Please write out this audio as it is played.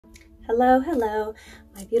Hello, hello,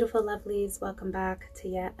 my beautiful lovelies. Welcome back to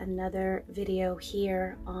yet another video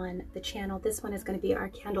here on the channel. This one is going to be our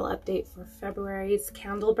candle update for February's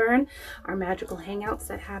candle burn, our magical hangouts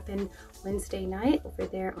that happen Wednesday night over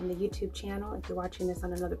there on the YouTube channel. If you're watching this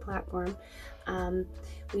on another platform,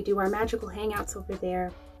 we do our magical hangouts over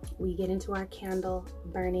there. We get into our candle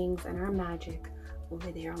burnings and our magic over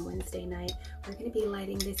there on Wednesday night. We're going to be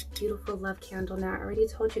lighting this beautiful love candle. Now, I already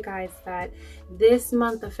told you guys that this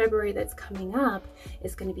month of February that's coming up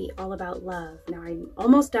is going to be all about love. Now, I'm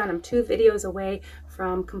almost done. I'm 2 videos away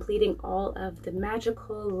from completing all of the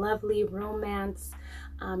magical, lovely romance,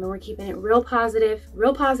 and we're keeping it real positive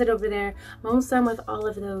over there. I'm almost done with all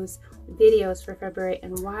of those videos for February,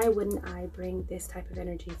 and why wouldn't I bring this type of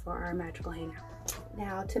energy for our magical hangout?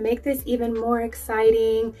 Now, to make this even more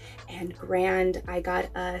exciting and grand, I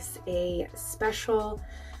got us a special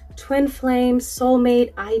twin flame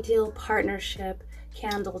soulmate ideal partnership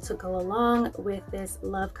candle to go along with this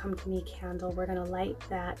Love Come to Me candle. We're going to light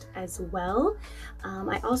that as well.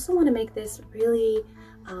 I also want to make this really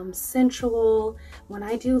sensual. When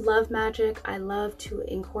I do love magic, I love to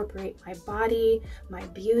incorporate my body, my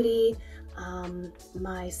beauty,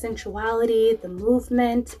 my sensuality, the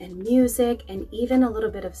movement and music, and even a little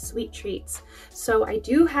bit of sweet treats. So I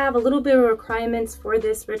do have a little bit of requirements for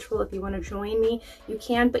this ritual. If you want to join me, you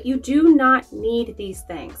can, but you do not need these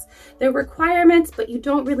things. They're requirements, but you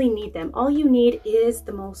don't really need them. All you need is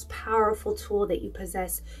the most powerful tool that you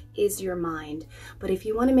possess is your mind. But if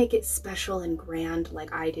you want to make it special and grand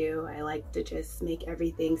like I do, I like to just make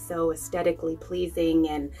everything so aesthetically pleasing,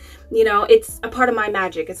 and you know, it's a part of my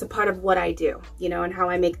magic. It's a part of what I do, you know, and how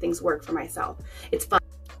I make things work for myself. It's fun.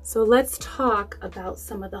 So let's talk about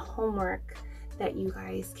some of the homework that you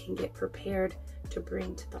guys can get prepared to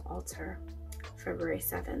bring to the altar February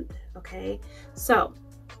 7th. Okay, so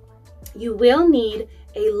you will need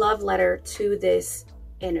a love letter to this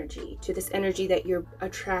energy, that you're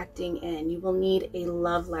attracting in. You will need a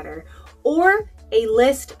love letter or a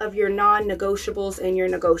list of your non-negotiables and your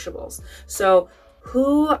negotiables. So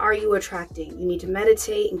who are you attracting? You need to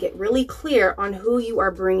meditate and get really clear on who you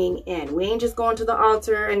are bringing in. We ain't just going to the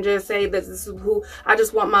altar and just say, this is who I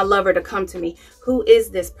just want my lover to come to me. Who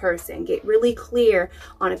is this person? Get really clear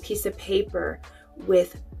on a piece of paper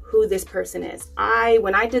with who this person is.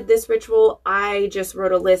 When I did this ritual, I just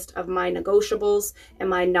wrote a list of my negotiables and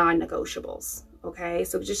my non-negotiables. Okay,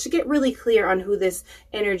 so just to get really clear on who this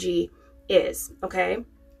energy is, okay,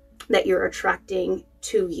 that you're attracting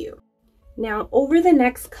to you. Now, over the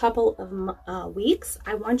next couple of weeks,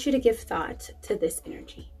 I want you to give thought to this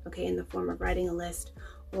energy, okay, in the form of writing a list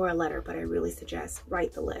or a letter, but I really suggest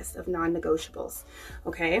write the list of non-negotiables,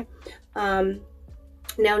 okay? Now,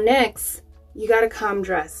 next, you got to come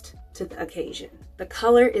dressed to the occasion. The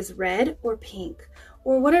color is red or pink,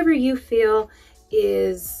 or whatever you feel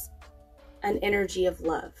is an energy of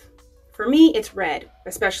love. For me, it's red,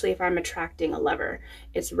 especially if I'm attracting a lover.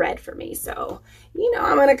 It's red for me. So, you know,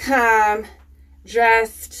 I'm going to come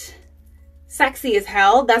dressed sexy as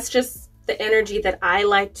hell. That's just the energy that I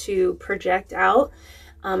like to project out,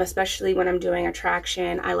 especially when I'm doing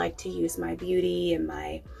attraction. I like to use my beauty and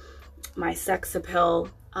my sex appeal,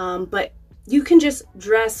 but you can just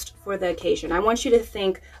dress for the occasion. I want you to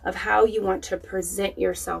think of how you want to present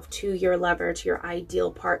yourself to your lover, to your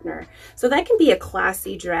ideal partner. So that can be a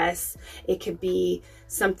classy dress. It could be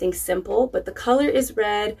something simple, but the color is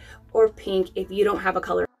red or pink if you don't have a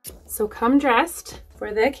color. So come dressed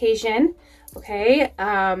for the occasion, okay?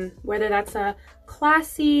 Whether that's a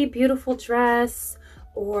classy, beautiful dress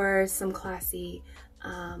or some classy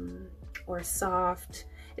or soft.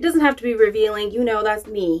 It doesn't have to be revealing. You know, that's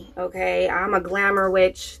me, okay? I'm a glamour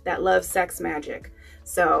witch that loves sex magic.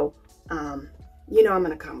 So, you know I'm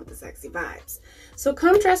going to come with the sexy vibes. So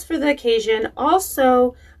come dressed for the occasion.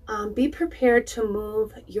 Also, be prepared to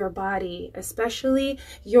move your body, especially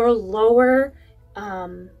your lower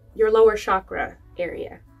chakra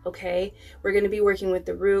area, okay? We're going to be working with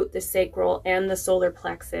the root, the sacral, and the solar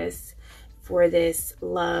plexus for this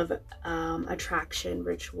love attraction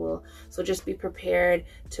ritual. So just be prepared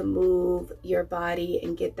to move your body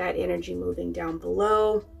and get that energy moving down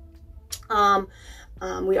below.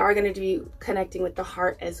 We are going to be connecting with the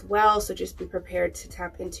heart as well, so just be prepared to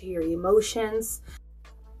tap into your emotions.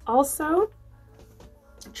 Also,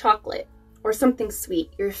 chocolate or something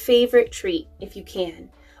sweet, your favorite treat if you can,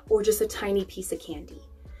 or just a tiny piece of candy.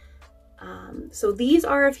 So these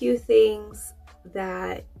are a few things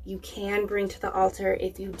that you can bring to the altar.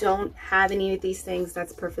 If you don't have any of these things,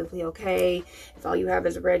 that's perfectly okay. If all you have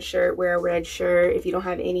is a red shirt, wear a red shirt. If you don't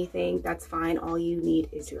have anything, that's fine. All you need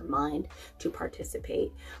is your mind to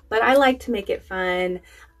participate. But I like to make it fun.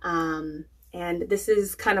 And this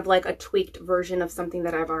is kind of like a tweaked version of something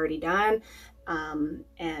that I've already done.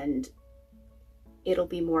 And it'll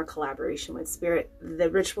be more collaboration with Spirit. The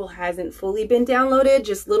ritual hasn't fully been downloaded,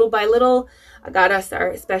 just little by little. I got us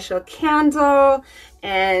our special candle,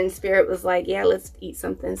 and Spirit was like, yeah, let's eat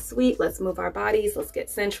something sweet. Let's move our bodies. Let's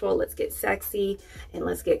get sensual. Let's get sexy, and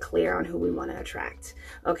let's get clear on who we want to attract.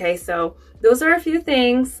 Okay, so those are a few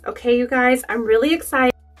things. Okay, you guys, I'm really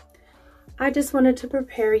excited. I just wanted to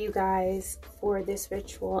prepare you guys for this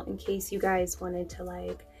ritual in case you guys wanted to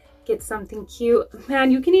like get something cute.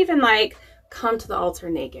 Man, you can even like come to the altar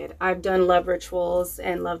naked. I've done love rituals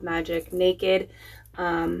and love magic naked.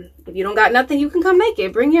 If you don't got nothing, you can come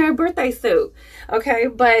naked. Bring your birthday suit. Okay,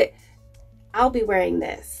 but I'll be wearing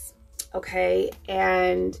this. Okay,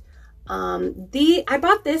 and I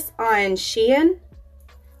bought this on Shein,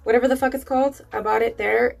 whatever the fuck it's called. I bought it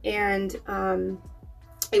there, and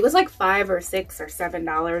it was like $5 or $6 or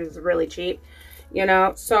 $7. It was really cheap, you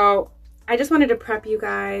know. So I just wanted to prep you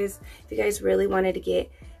guys. If you guys really wanted to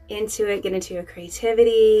get into it, get into your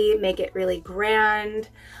creativity, make it really grand.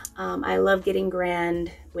 I love getting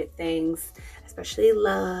grand with things, especially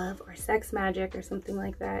love or sex magic or something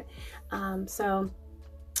like that. So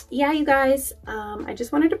yeah, you guys, I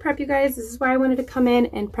just wanted to prep you guys. This is why I wanted to come in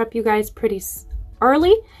and prep you guys pretty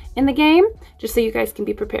early in the game, just so you guys can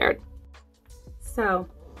be prepared. So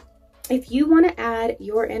if you want to add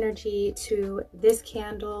your energy to this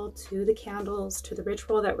candle, to the candles, to the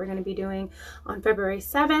ritual that we're going to be doing on February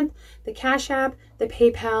 7th, the Cash App, the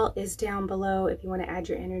PayPal is down below if you want to add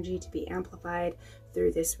your energy to be amplified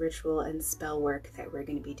through this ritual and spell work that we're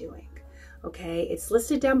going to be doing. Okay, it's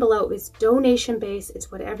listed down below. It's donation based.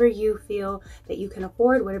 It's whatever you feel that you can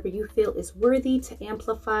afford, whatever you feel is worthy to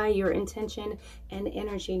amplify your intention and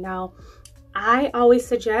energy. Now, I always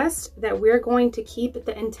suggest that we're going to keep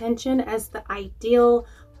the intention as the ideal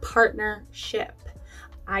partnership.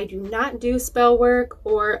 I do not do spell work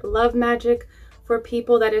or love magic for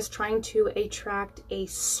people that is trying to attract a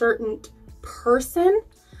certain person.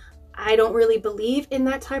 I don't really believe in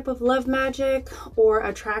that type of love magic or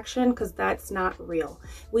attraction because that's not real.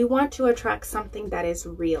 We want to attract something that is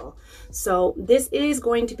real. So this is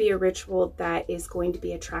going to be a ritual that is going to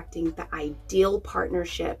be attracting the ideal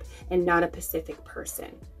partnership and not a specific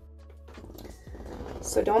person.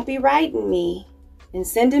 So don't be writing me and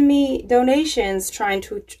sending me donations trying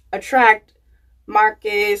to attract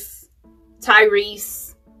Marcus,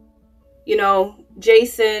 Tyrese, you know,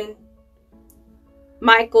 Jason,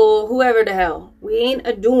 Michael, whoever the hell. We ain't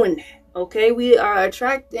a-doing that, okay? We are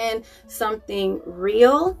attracting something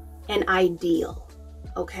real and ideal,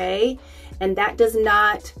 okay? And that does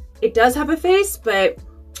not, it does have a face, but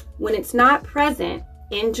when it's not present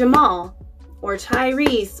in Jamal or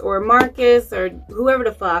Tyrese or Marcus or whoever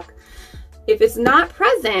the fuck, if it's not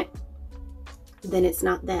present, then it's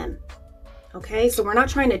not them, okay? So we're not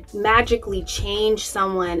trying to magically change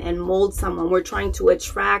someone and mold someone. We're trying to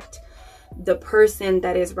attract the person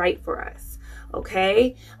that is right for us,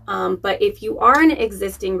 okay? But if you are in an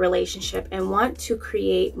existing relationship and want to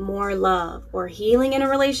create more love or healing in a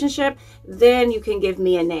relationship, then you can give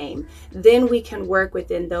me a name. Then we can work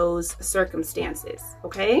within those circumstances,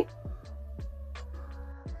 okay?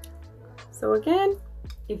 So again,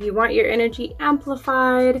 if you want your energy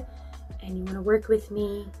amplified and you want to work with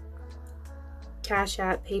me, Cash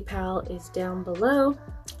App, PayPal is down below.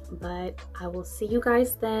 But I will see you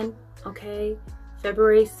guys then, okay?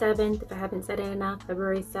 February 7th, if I haven't said it enough,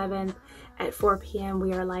 February 7th at 4 p.m.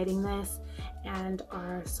 we are lighting this, and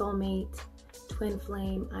our soulmate twin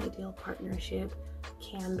flame ideal partnership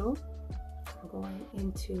candle. We're going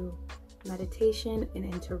into meditation and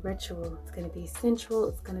into ritual. It's going to be sensual.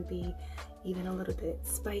 It's going to be even a little bit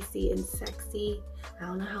spicy and sexy. I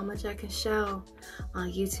don't know how much I can show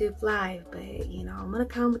on YouTube Live, but you know, I'm gonna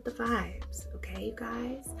come with the vibes. Okay, you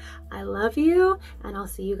guys, I love you, and I'll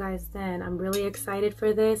see you guys then. I'm really excited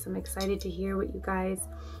for this. I'm excited to hear what you guys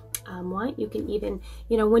want. You can even,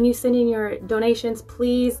 you know, when you send in your donations,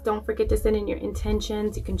 please don't forget to send in your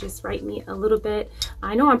intentions. You can just write me a little bit.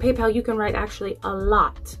 I know on PayPal you can write actually a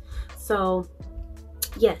lot, so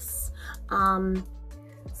yes.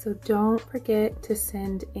 So don't forget to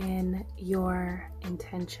send in your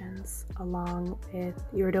intentions along with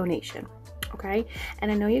your donation, okay?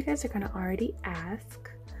 And I know you guys are gonna already ask.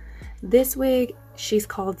 This wig, she's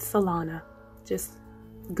called Solana. Just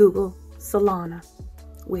Google Solana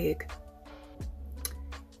wig.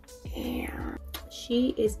 And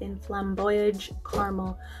she is in Flamboyage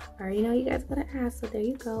Caramel. All right, you know you guys gonna ask, so there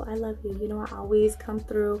you go. I love you. You know I always come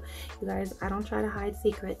through. You guys, I don't try to hide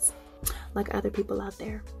secrets like other people out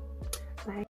there.